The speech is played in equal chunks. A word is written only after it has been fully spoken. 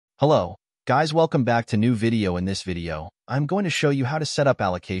Hello, guys, welcome back to new video. In this video, I'm going to show you how to set up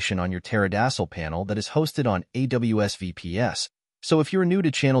allocation on your pterodactyl panel that is hosted on AWS VPS. So if you're new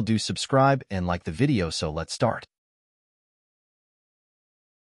to channel, do subscribe and like the video. So let's start.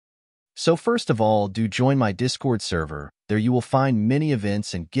 So first of all, do join my Discord server. There you will find many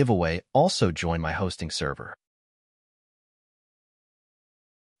events and giveaway. Also join my hosting server.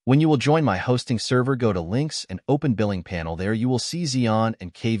 When you will join my hosting server, go to links and open billing panel. There you will see Xeon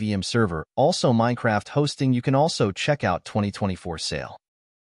and KVM server, also Minecraft hosting. You can also check out 2024 sale.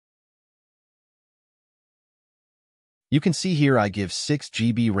 You can see here I give 6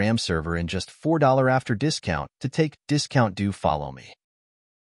 GB RAM server and just $4 after discount. To take discount, do follow me.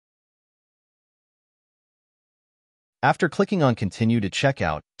 After clicking on continue to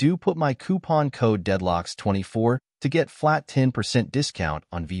checkout, do put my coupon code Deadlox24 to get flat 10% discount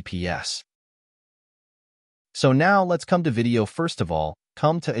on VPS. So now let's come to video. First of all,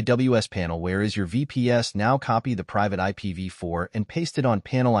 come to AWS panel. Where is your VPS? Now copy the private IPv4 and paste it on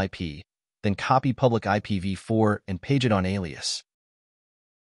panel IP. Then copy public IPv4 and paste it on alias.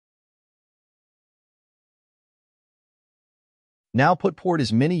 Now put port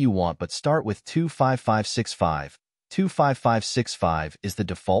as many you want, but start with 25565. 25565 is the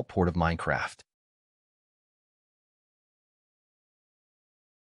default port of Minecraft.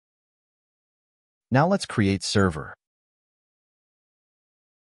 Now let's create server.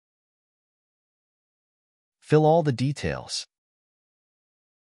 Fill all the details.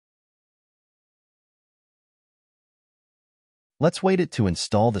 Let's wait it to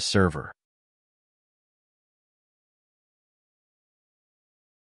install the server.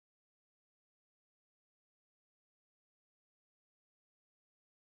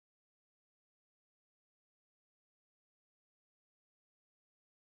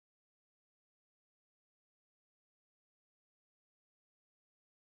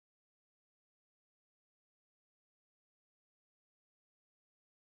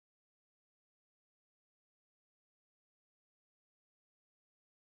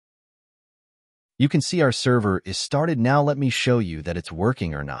 You can see our server is started. Now let me show you that it's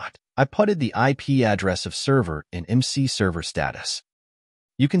working or not. I putted the IP address of server in MC server status.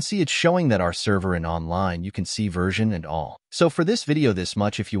 You can see it's showing that our server in online. You can see version and all. So for this video this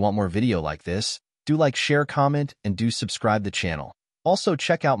much. If you want more video like this, do like, share, comment, and do subscribe the channel. Also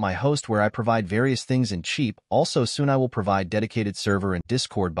check out my host where I provide various things and cheap. Also soon I will provide dedicated server and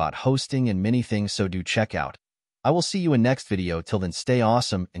Discord bot hosting and many things, so do check out. I will see you in next video. Till then, stay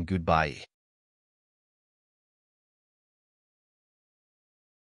awesome and goodbye.